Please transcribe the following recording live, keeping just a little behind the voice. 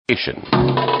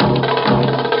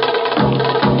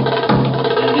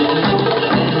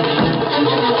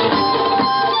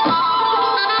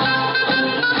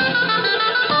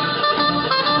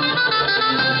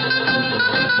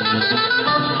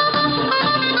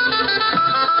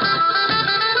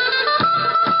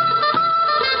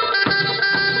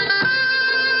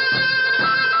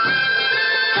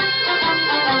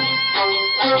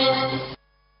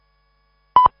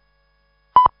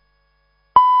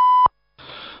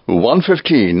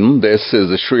(1:15). This is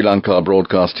the Sri Lanka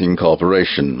Broadcasting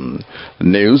Corporation.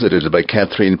 News edited by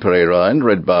Catherine Pereira and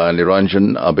read by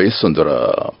Niranjan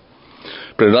Abesundara.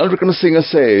 President Wickremesinghe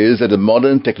says that a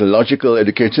modern technological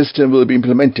education system will be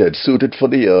implemented suited for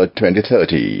the year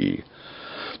 2030.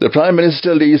 The Prime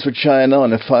Minister leaves for China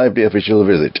on a 5-day official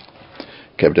visit.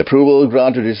 Cabinet approval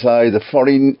granted to decide the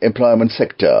foreign employment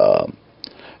sector.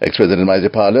 Ex-President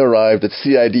Maithripala arrived at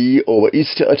CID over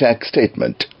Easter attack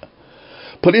statement.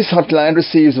 Police hotline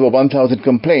receives over 1,000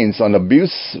 complaints on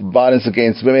abuse, violence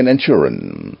against women and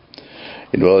children.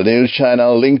 In world news,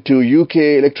 China linked to UK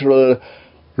electoral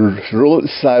roll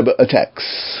cyber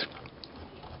attacks.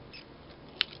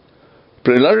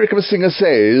 President Wickremesinghe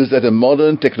says that a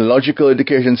modern technological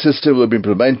education system will be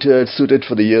implemented suited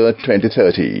for the year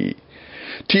 2030.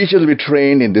 Teachers will be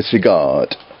trained in this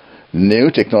regard.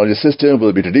 New technology system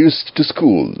will be introduced to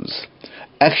schools.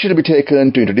 Action will be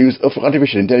taken to introduce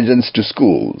artificial intelligence to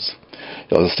schools.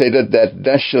 He also stated that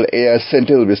National AI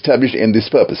Centre will be established in this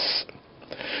purpose.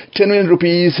 10 million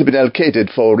rupees have been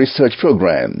allocated for research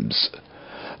programs.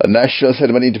 A national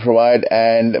ceremony to provide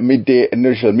an midday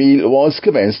nutritional meal was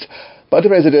commenced by the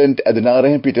President at the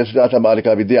Narayan Peter Sudata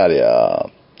Balika Vidyalaya.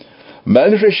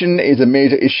 Malnutrition is a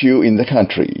major issue in the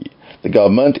country. The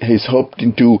government is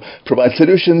hoping to provide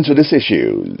solutions to this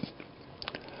issue.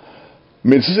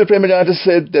 Minister Premajata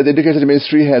said that the Education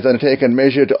Ministry has undertaken a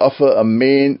measure to offer a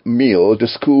main meal to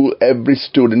school every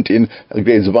student in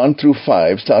grades 1 through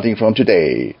 5 starting from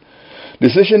today.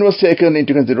 Decision was taken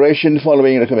into consideration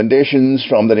following recommendations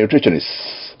from the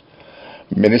nutritionists.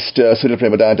 Minister Sunil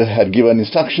Premajata had given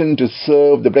instruction to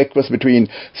serve the breakfast between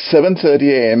 7:30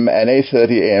 a.m. and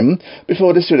 8:30 a.m.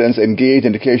 before the students engage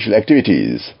in educational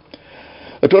activities.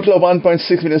 A total of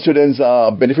 1.6 million students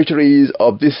are beneficiaries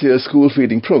of this year's school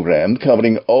feeding program,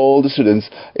 covering all the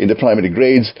students in the primary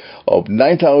grades of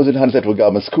 9,100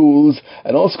 government schools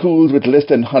and all schools with less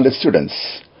than 100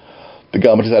 students. The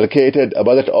government has allocated a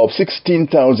budget of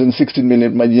 16,016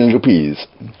 million rupees.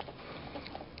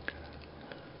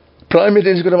 Prime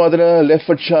Minister Wickremesinghe left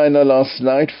for China last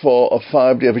night for a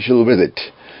 5-day official visit,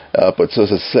 airport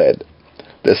sources said.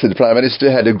 They said the Prime Minister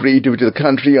had agreed to visit the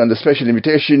country on the special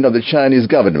invitation of the Chinese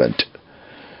government.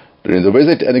 During the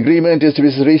visit, an agreement is to be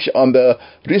reached on the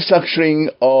restructuring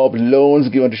of loans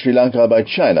given to Sri Lanka by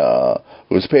China,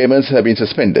 whose payments have been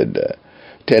suspended.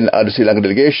 10 other Sri Lankan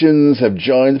delegations have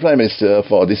joined the Prime Minister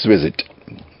for this visit.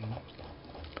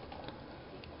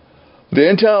 The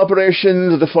entire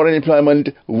operations of the foreign employment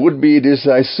would be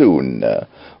digitized soon,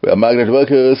 where migrant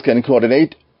workers can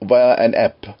coordinate via an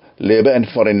app. Labour and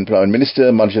Foreign Employment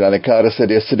Minister Manjula Nekara said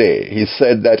yesterday. He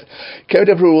said that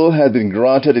cabinet approval has been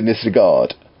granted in this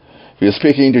regard. He was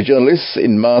speaking to journalists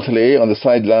in Matale on the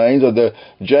sidelines of the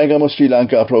Jayagama Sri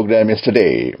Lanka program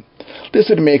yesterday. This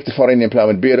would make the Foreign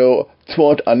Employment Bureau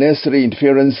thwart unnecessary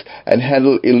interference and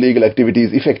handle illegal activities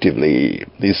effectively.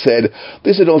 He said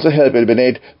this would also help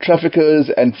eliminate traffickers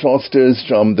and fraudsters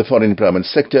from the foreign employment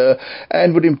sector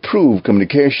and would improve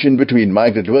communication between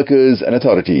migrant workers and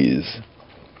authorities.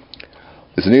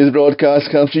 This news broadcast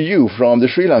comes to you from the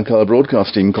Sri Lanka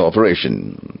Broadcasting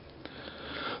Corporation.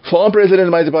 Former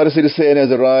President Maithripala Sirisena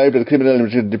has arrived at the Criminal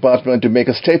Investigation Department to make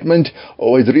a statement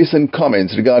over his recent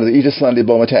comments regarding the Easter Sunday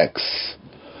bomb attacks.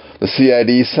 The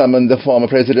CID summoned the former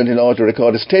president in order to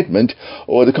record a statement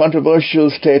over the controversial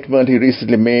statement he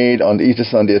recently made on the Easter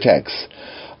Sunday attacks.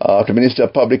 After Minister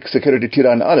of Public Security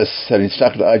Tiran Alas had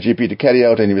instructed the IGP to carry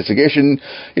out an investigation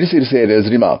into Sirisena's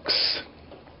remarks.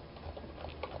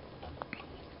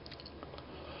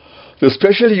 The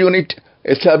special unit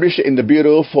established in the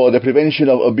Bureau for the Prevention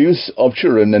of Abuse of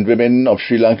Children and Women of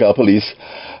Sri Lanka Police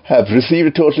have received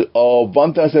a total of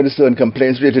 1,077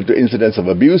 complaints related to incidents of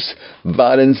abuse,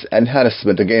 violence and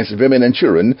harassment against women and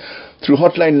children through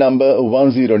hotline number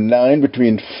 109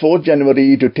 between 4th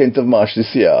January to 10th of March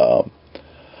this year.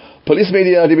 Police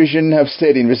Media Division have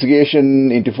said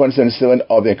investigation into 477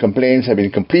 of their complaints have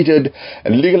been completed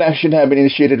and legal action have been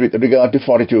initiated with regard to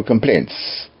 42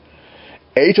 complaints.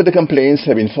 8 of the complaints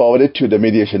have been forwarded to the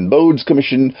Mediation Board's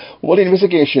Commission, while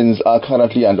investigations are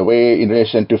currently underway in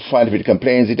relation to 5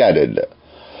 complaints, it added.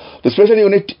 The special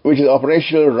unit, which is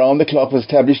operational round the clock, was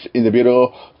established in the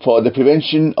Bureau for the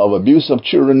Prevention of Abuse of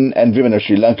Children and Women of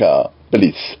Sri Lanka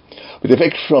Police, with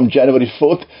effect from January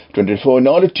 4th, 2024, in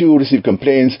order to receive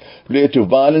complaints related to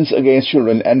violence against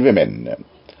children and women.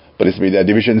 Police Media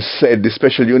Division said the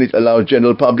special unit allows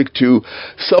general public to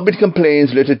submit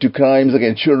complaints related to crimes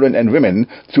against children and women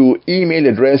through email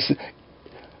address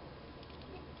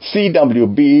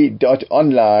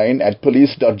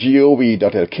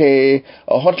cwb.online@police.gov.lk,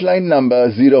 a hotline number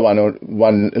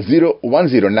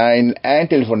 0109 and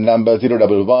telephone number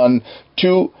 011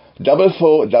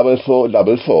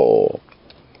 2444444.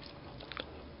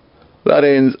 That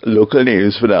ends local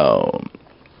news for now.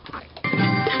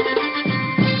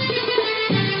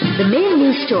 The main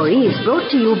news story is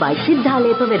brought to you by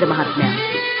Sinhala Mahatmya.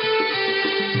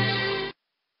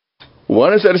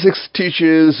 136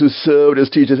 teachers who served as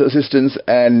teachers' assistants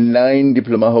and 9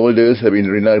 diploma holders have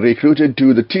been recruited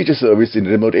to the teacher service in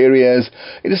remote areas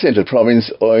in the central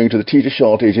province owing to the teacher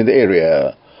shortage in the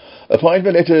area.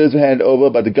 Appointment letters were handed over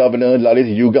by the Governor Lalit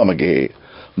Yugamage.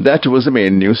 That was the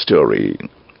main news story.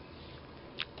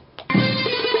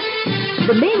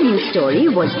 The main news story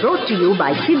was brought to you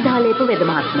by Sinhala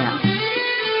Mahatmya.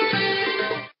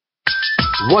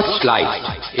 Watch Live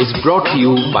is brought to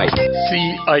you by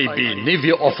CIB New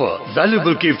Year offer.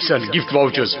 Valuable gifts and gift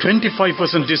vouchers.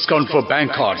 25% discount for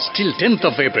bank cards till 10th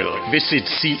of April. Visit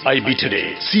CIB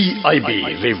today.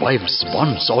 CIB revives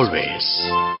once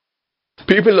always.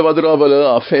 People of Aduravalla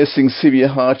are facing severe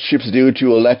hardships due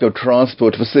to a lack of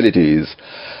transport facilities.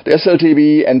 The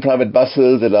SLTB and private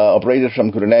buses that are operated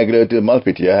from Kurunegala to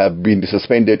Malpitia have been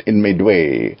suspended in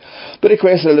midway. The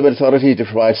request relevant authority to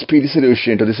provide speedy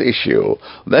solution to this issue.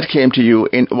 That came to you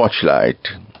in Watchlight.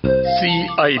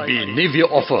 CIB New Year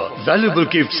offer. Valuable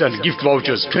gifts and gift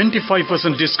vouchers.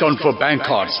 25% discount for bank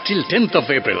cards till 10th of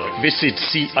April. Visit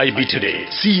CIB today.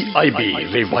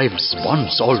 CIB revives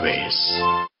once always.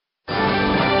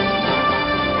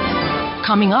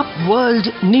 Coming up, World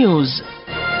News.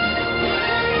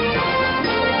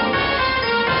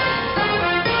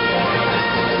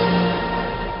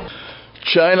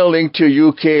 China linked to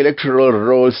UK electoral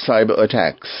roll cyber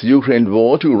attacks. Ukraine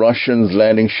war to Russians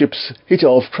landing ships hit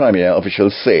off Crimea,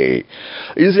 officials say.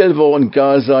 Israel war on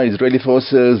Gaza, Israeli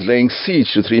forces laying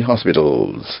siege to 3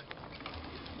 hospitals.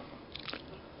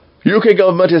 UK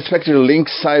government is expected to link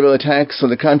cyber attacks on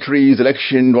the country's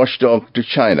election watchdog to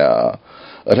China.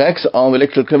 Attacks on the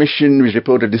Electoral Commission, which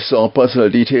reportedly saw personal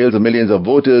details of millions of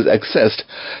voters accessed,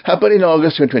 happened in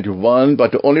August 2021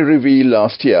 but were only revealed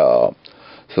last year.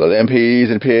 So the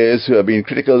MPs and peers who have been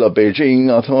critical of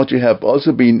Beijing are thought to have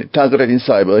also been targeted in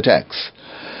cyber attacks.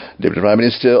 Deputy Prime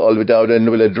Minister Oliver Dowden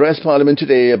will address Parliament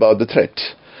today about the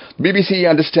threat. BBC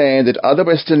understands that other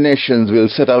Western nations will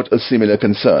set out a similar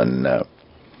concern.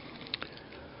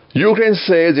 Ukraine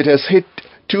says it has hit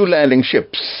 2 landing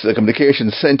ships, a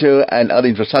communications center and other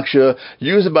infrastructure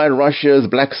used by Russia's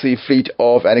Black Sea Fleet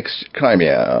off annexed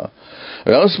Crimea.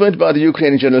 An announcement by the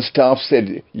Ukrainian General Staff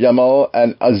said Yamal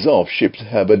and Azov ships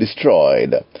have been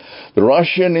destroyed. The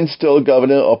Russian installed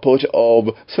governor of Port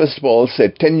of Sevastopol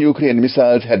said 10 Ukrainian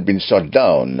missiles had been shot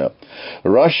down.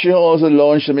 Russia also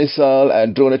launched a missile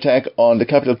and drone attack on the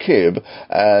capital Kyiv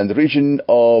and the region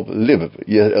of Lviv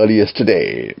earlier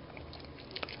today.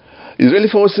 Israeli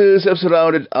forces have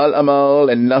surrounded Al-Amal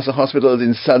and Nasser hospitals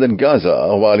in southern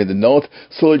Gaza, while in the north,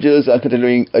 soldiers are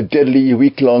continuing a deadly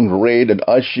week-long raid on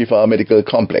Al-Shifa medical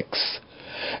complex.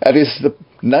 At least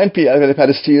 9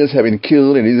 Palestinians have been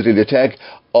killed in an Israeli attack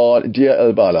on Deir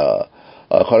el-Bala.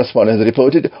 Our correspondent has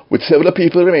reported, with several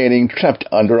people remaining trapped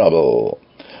under rubble.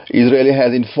 Israel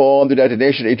has informed the United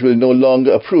Nations it will no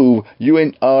longer approve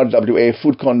UNRWA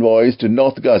food convoys to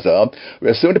North Gaza,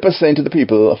 where 70% of the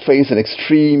people face an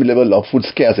extreme level of food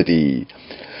scarcity.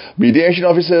 Mediation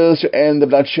officers to end the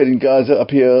bloodshed in Gaza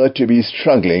appear to be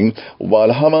struggling, while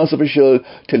Hamas officials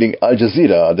telling Al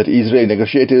Jazeera that Israeli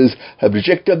negotiators have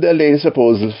rejected their latest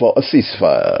proposal for a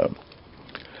ceasefire.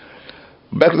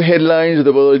 Back to the headlines of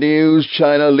the world news.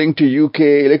 China linked to UK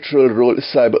electoral roll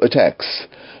cyber attacks.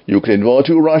 Ukraine war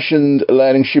to Russian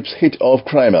landing ships hit off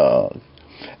Crimea.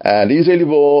 And Israeli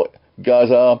war,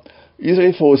 Gaza,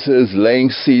 Israeli forces laying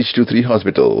siege to 3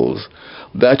 hospitals.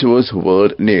 That was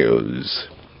world news.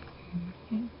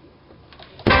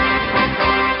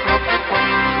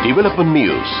 Development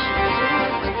news.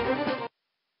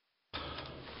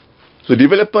 The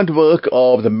development work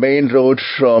of the main road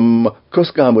from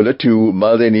Koskahamula to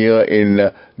Maldenia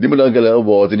in Dimulagala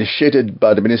was initiated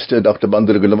by the Minister Dr.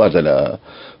 Banduru Gunawardena.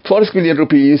 40 million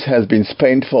rupees has been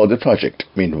spent for the project.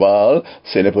 Meanwhile,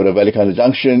 Senapura Valikana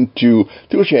Junction to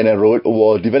Tiruchena Road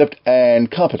was developed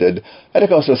and carpeted at a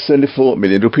cost of 74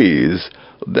 million rupees.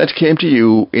 That came to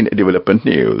you in Development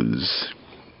News.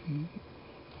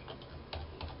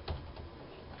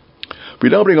 We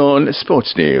now bring on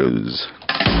Sports News.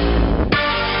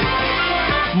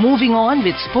 Moving on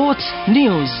with sports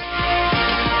news.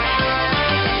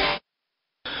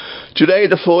 Today,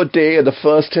 the fourth day of the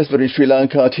first test between Sri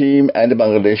Lanka team and the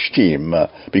Bangladesh team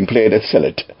being played at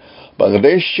Sylhet.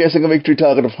 Bangladesh chasing a victory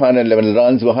target of 111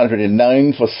 runs,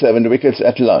 109 for 7 wickets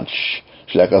at lunch.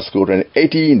 Sri Lanka scored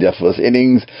 180 in their first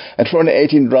innings and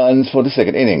 418 runs for the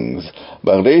second innings.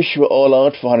 Bangladesh were all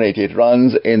out for 188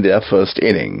 runs in their first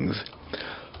innings.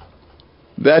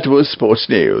 That was Sports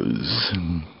News.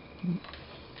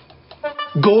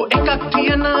 Go ekak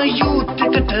tiyana youth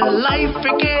eකට life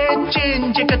එකේ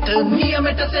change එකට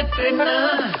නියමෙට set වෙන්න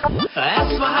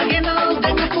ඇස් වහගෙන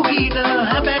දැකපු ගීන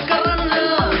හැබැ කරන්න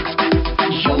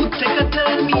youth එකට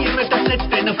නියමෙට set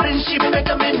වෙන්න friendship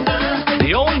එක මෙන්න.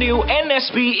 The all new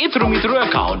NSB Ithru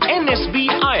account,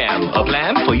 NSB IM, a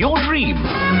plan for your dream.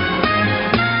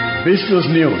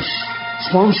 Business News,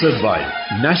 sponsored by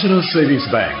National Savings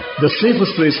Bank, the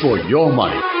safest place for your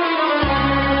money.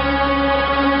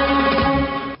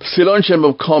 Ceylon Chamber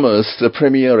of Commerce, the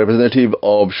premier representative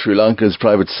of Sri Lanka's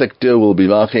private sector, will be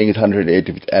marking its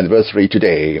 180th anniversary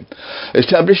today.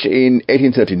 Established in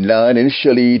 1839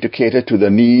 initially to cater to the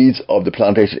needs of the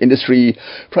plantation industry,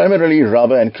 primarily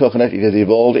rubber and coconut, it has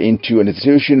evolved into an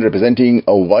institution representing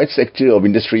a wide sector of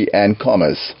industry and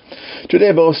commerce.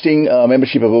 Today boasting a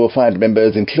membership of over 500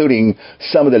 members, including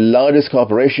some of the largest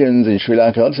corporations in Sri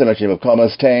Lanka, the Ceylon Chamber of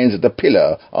Commerce stands as the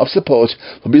pillar of support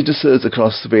for businesses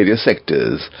across various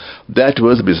sectors. That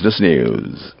was Business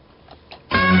News.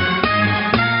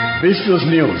 Business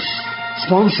News,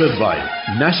 sponsored by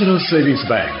National Savings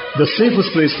Bank, the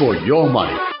safest place for your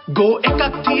money. Go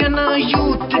ekak tiyana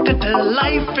youth එකට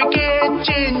life එකේ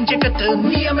change එකට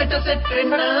නියමෙට set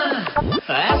වෙන්න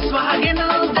ඇස් වහගෙන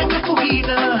දැකපු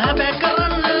ගීන හැබැ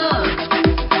කරන්න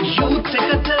youth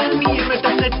එකට නියමෙට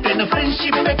set වෙන්න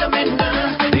friendship එක මෙන්න.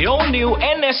 The all new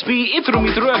NSB Ithru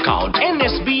account,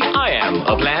 NSB IM,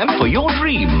 a plan for your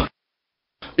dream.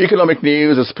 Economic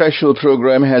News, a special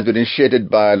program has been initiated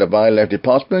by the Wildlife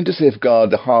Department to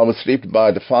safeguard the harvest reaped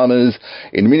by the farmers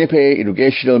in Minipe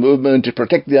irrigational movement to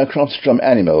protect their crops from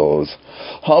animals.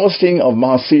 Harvesting of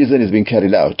Maha season is being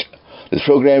carried out. This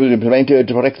program will be implemented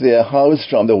to protect their harvest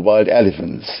from the wild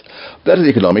elephants. That is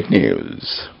Economic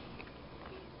News.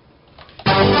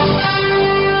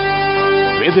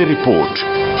 Weather report.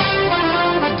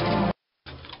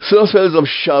 Spells of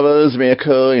showers may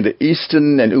occur in the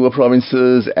eastern and Uva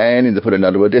provinces and in the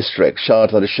Pudunaduwa district.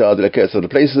 Showers are occur at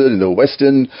places in the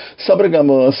western,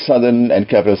 Sabaragamuwa, southern and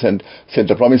capital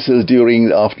central provinces during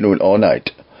the afternoon or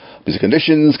night. These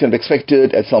conditions can be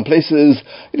expected at some places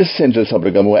in the central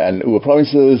Sabaragamuwa and Uva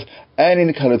provinces and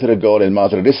in Kalutaragod and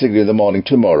Matara district in the morning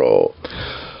tomorrow.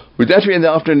 With that, we end the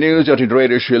afternoon news at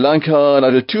Radio Sri Lanka. And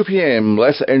until 2 p.m.,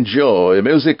 let's enjoy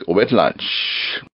music with lunch.